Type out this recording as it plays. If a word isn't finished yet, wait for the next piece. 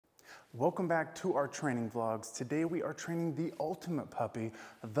Welcome back to our training vlogs. Today we are training the ultimate puppy,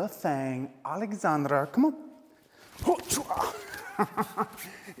 the ThanggG, Alexandra. Come on.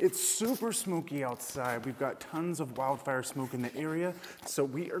 It's super smoky outside. We've got tons of wildfire smoke in the area. So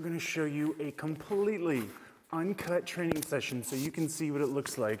we are gonna show you a completely uncut training session so you can see what it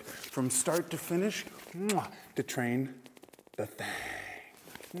looks like from start to finish to train the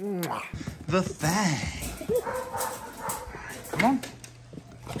ThanggG. The ThanggG. Come on.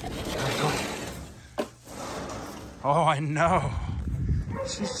 Oh, I know.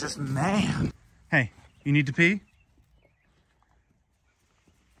 She's just mad. Hey, you need to pee?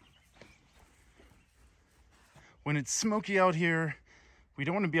 When it's smoky out here, we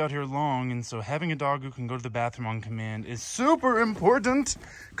don't want to be out here long, and so having a dog who can go to the bathroom on command is super important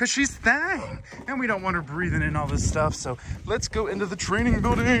because she's ThanggG, and we don't want her breathing in all this stuff. So let's go into the training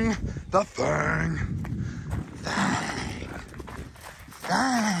building. The ThanggG. ThanggG.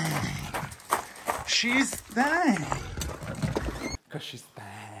 ThanggG. She's ThanggG. Because she's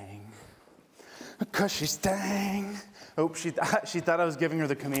ThanggG. Because she's ThanggG. Oh, she thought I was giving her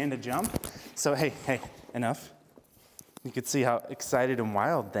the command to jump. So hey, enough. You can see how excited and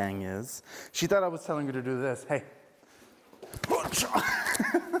wild ThanggG is. She thought I was telling her to do this. Hey.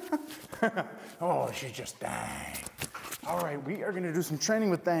 Oh, she's just ThanggG. All right, we are gonna do some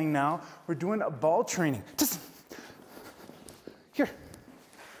training with ThanggG now. We're doing a ball training. Just here.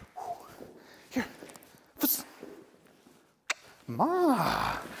 Here.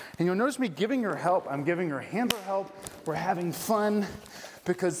 Ma. And you'll notice me giving her help. I'm giving her handler help. We're having fun.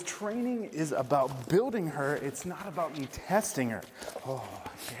 Because training is about building her, it's not about me testing her. Oh,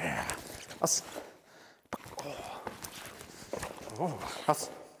 yeah. All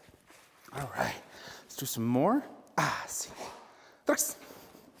right, let's do some more. See.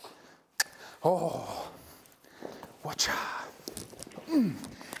 Oh, watcha.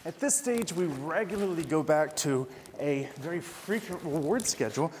 At this stage, we regularly go back to a very frequent reward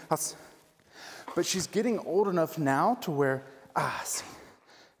schedule. But she's getting old enough now to where, see.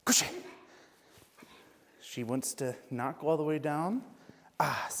 She wants to not go all the way down.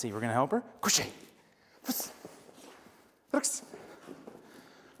 See, we're gonna help her.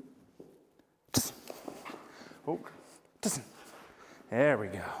 Oh, there we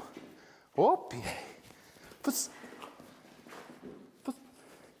go. Oh,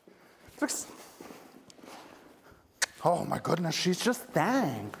 oh my goodness, she's just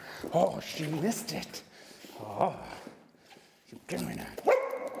ThanggG. Oh, she missed it. Oh, give me that.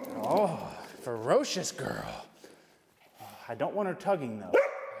 Oh, ferocious girl. Oh, I don't want her tugging though.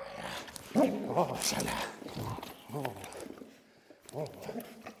 Oh, shala. Oh.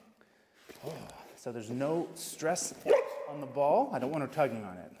 So there's no stress on the ball. I don't want her tugging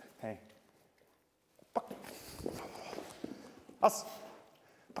on it. Hey. Us.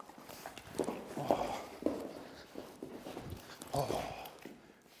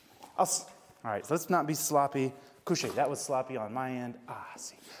 Us. All right, so let's not be sloppy. Couché, that was sloppy on my end.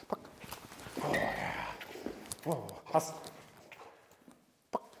 See. Oh, yeah. Whoa. Us.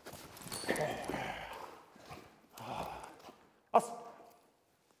 Oh, yeah. Us.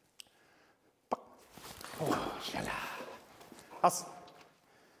 Oh, shala. Us.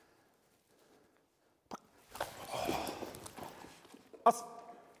 Us.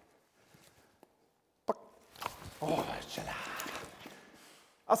 Oh, shala.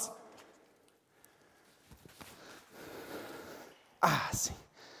 Us. See.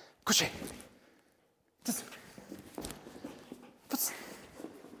 Couché.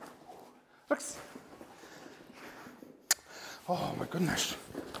 Oh my goodness.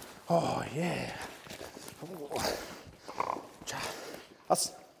 Oh yeah.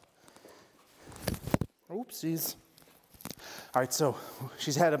 Us. Oopsies. All right, so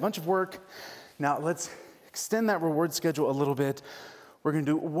she's had a bunch of work. Now let's extend that reward schedule a little bit. We're gonna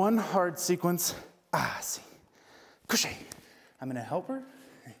do one hard sequence. See. Couché. I'm gonna help her.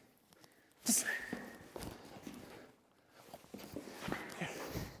 Just here.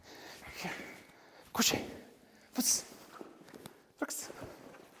 Couché.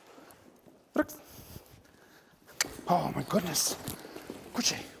 Oh my goodness.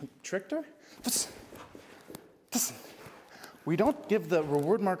 Couché. We tricked her. We don't give the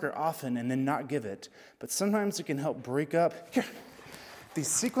reward marker often and then not give it, but sometimes it can help break up here these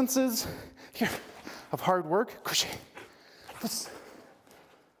sequences here of hard work. Couché.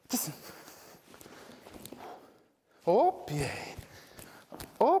 Oh, yeah.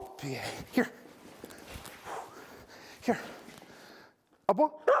 Oh, yeah. Here. Here.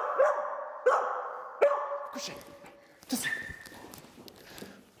 Abo. Couché.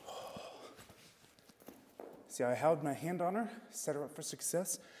 See how I held my hand on her, set her up for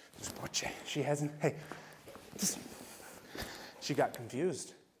success? Just watch it. She hasn't, hey, she got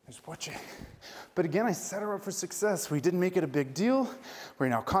confused. Just watch it. But again, I set her up for success. We didn't make it a big deal. We're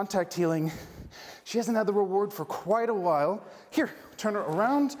now contact healing. She hasn't had the reward for quite a while. Here, turn her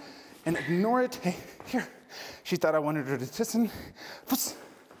around and ignore it. Hey, here. She thought I wanted her to listen.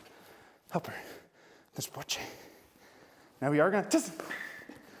 Help her. Just watch it. Now we are gonna listen.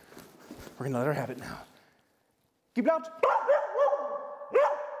 We're gonna let her have it now. Keep it out.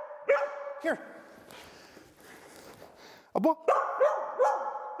 Here. A boy.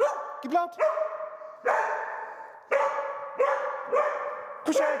 Keep it out.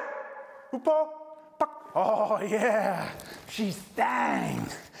 Couché. Hoopa. Puck. Oh, yeah. She's dang.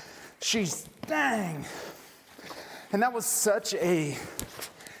 She's dang. And that was such a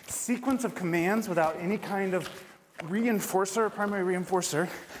sequence of commands without any kind of reinforcer, primary reinforcer.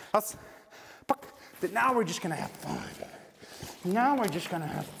 Us. Puck. That now we're just gonna have fun. Now we're just gonna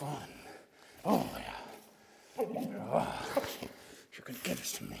have fun. Oh, yeah. Oh, you're gonna give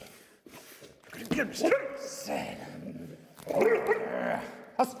this to me. You're gonna give this to me. Say it.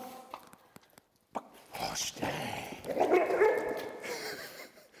 Us. Oh, stay.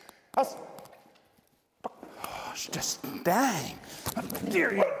 Us. Oh, just dang. How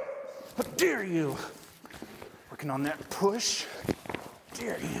dare you? How dare you? Working on that push. How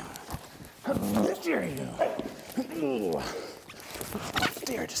dare you? How dare you? Ooh. How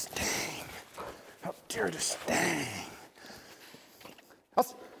dare to sting? How dare to sting?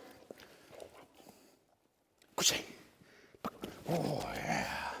 Us. Couché. Oh,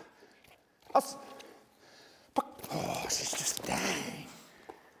 yeah. Us. Oh, she's just dang.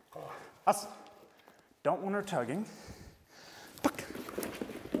 Us. Don't want her tugging.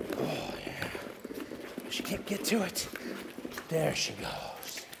 Oh, yeah. She can't get to it. There she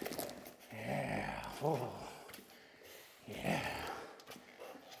goes. Yeah. Oh. Yeah.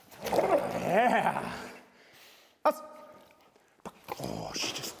 Oh, yeah. Us. Oh,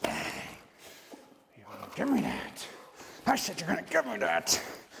 she's just dang. You're gonna give me that. I said you're gonna give me that.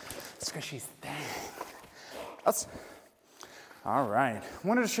 It's because she's dang. Us. All right.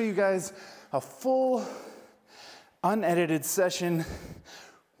 Wanted to show you guys a full, unedited session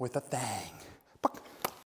with a thang.